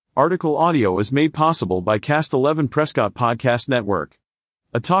Article audio is made possible by Cast 11 Prescott Podcast Network,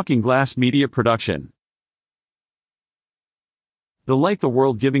 a Talking Glass media production. The Light the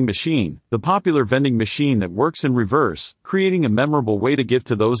World Giving Machine, the popular vending machine that works in reverse, creating a memorable way to give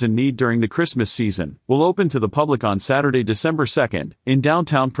to those in need during the Christmas season, will open to the public on Saturday, December 2nd, in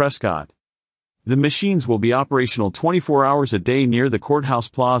downtown Prescott. The machines will be operational 24 hours a day near the Courthouse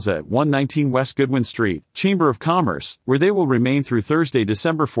Plaza at 119 West Goodwin Street, Chamber of Commerce, where they will remain through Thursday,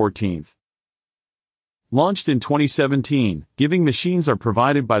 December 14th. Launched in 2017, giving machines are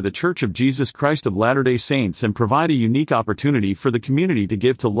provided by The Church of Jesus Christ of Latter-day Saints and provide a unique opportunity for the community to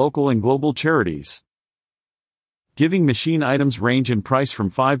give to local and global charities. Giving machine items range in price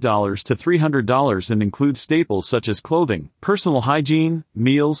from $5 to $300 and include staples such as clothing, personal hygiene,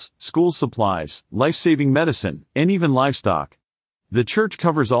 meals, school supplies, life-saving medicine, and even livestock. The church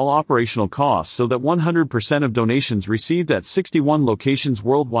covers all operational costs so that 100% of donations received at 61 locations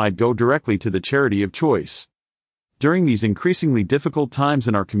worldwide go directly to the charity of choice. During these increasingly difficult times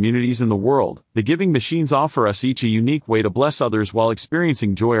in our communities and the world, the giving machines offer us each a unique way to bless others while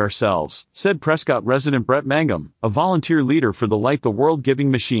experiencing joy ourselves, said Prescott resident Brett Mangum, a volunteer leader for the Light the World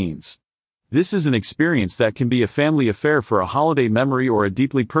Giving Machines. This is an experience that can be a family affair for a holiday memory or a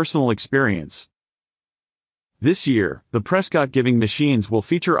deeply personal experience. This year, the Prescott Giving Machines will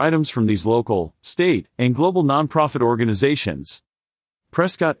feature items from these local, state, and global nonprofit organizations.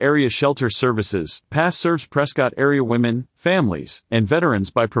 Prescott Area Shelter Services, PASS serves Prescott area women, families, and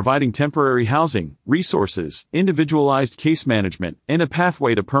veterans by providing temporary housing, resources, individualized case management, and a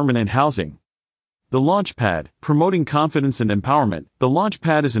pathway to permanent housing. The Launchpad, promoting confidence and empowerment. The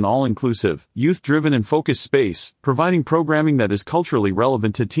Launchpad is an all-inclusive, youth-driven and focused space, providing programming that is culturally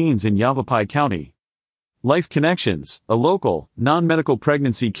relevant to teens in Yavapai County. Life Connections, a local, non-medical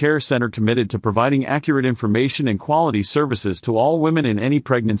pregnancy care center committed to providing accurate information and quality services to all women in any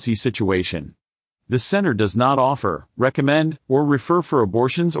pregnancy situation. The center does not offer, recommend, or refer for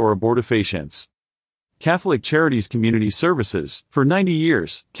abortions or abortifacients. Catholic Charities Community Services. For 90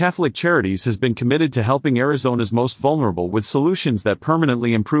 years, Catholic Charities has been committed to helping Arizona's most vulnerable with solutions that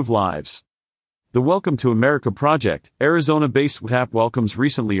permanently improve lives. The Welcome to America Project, Arizona-based WTAP welcomes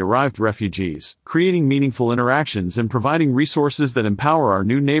recently arrived refugees, creating meaningful interactions and providing resources that empower our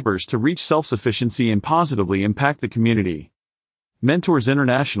new neighbors to reach self-sufficiency and positively impact the community. Mentors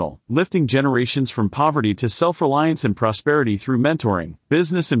International, lifting generations from poverty to self-reliance and prosperity through mentoring,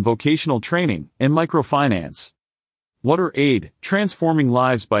 business and vocational training, and microfinance. Water Aid, transforming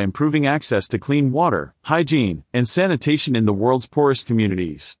lives by improving access to clean water, hygiene, and sanitation in the world's poorest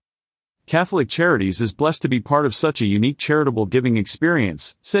communities. Catholic Charities is blessed to be part of such a unique charitable giving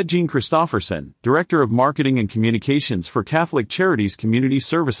experience, said Jean Christofferson, Director of Marketing and Communications for Catholic Charities Community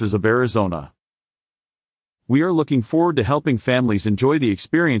Services of Arizona. We are looking forward to helping families enjoy the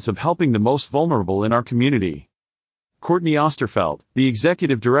experience of helping the most vulnerable in our community. Courtney Osterfeld, the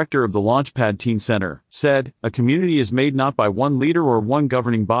Executive Director of the Launchpad Teen Center, said, "A community is made not by one leader or one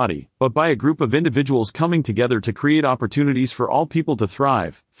governing body, but by a group of individuals coming together to create opportunities for all people to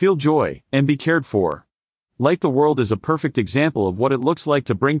thrive, feel joy, and be cared for. Light the World is a perfect example of what it looks like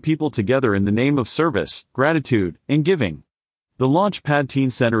to bring people together in the name of service, gratitude, and giving." The Launchpad Teen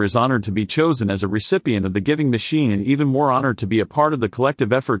Center is honored to be chosen as a recipient of the Giving Machine and even more honored to be a part of the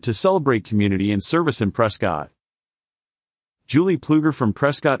collective effort to celebrate community and service in Prescott. Julie Pluger from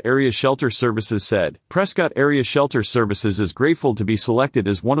Prescott Area Shelter Services said, "Prescott Area Shelter Services is grateful to be selected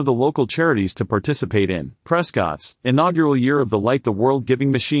as one of the local charities to participate in Prescott's inaugural year of the Light the World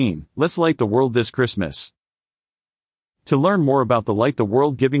Giving Machine. Let's light the world this Christmas." To learn more about the Light the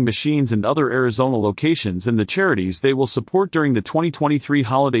World Giving Machines and other Arizona locations and the charities they will support during the 2023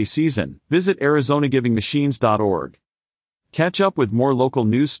 holiday season, visit ArizonaGivingMachines.org. Catch up with more local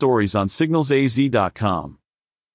news stories on signalsaz.com.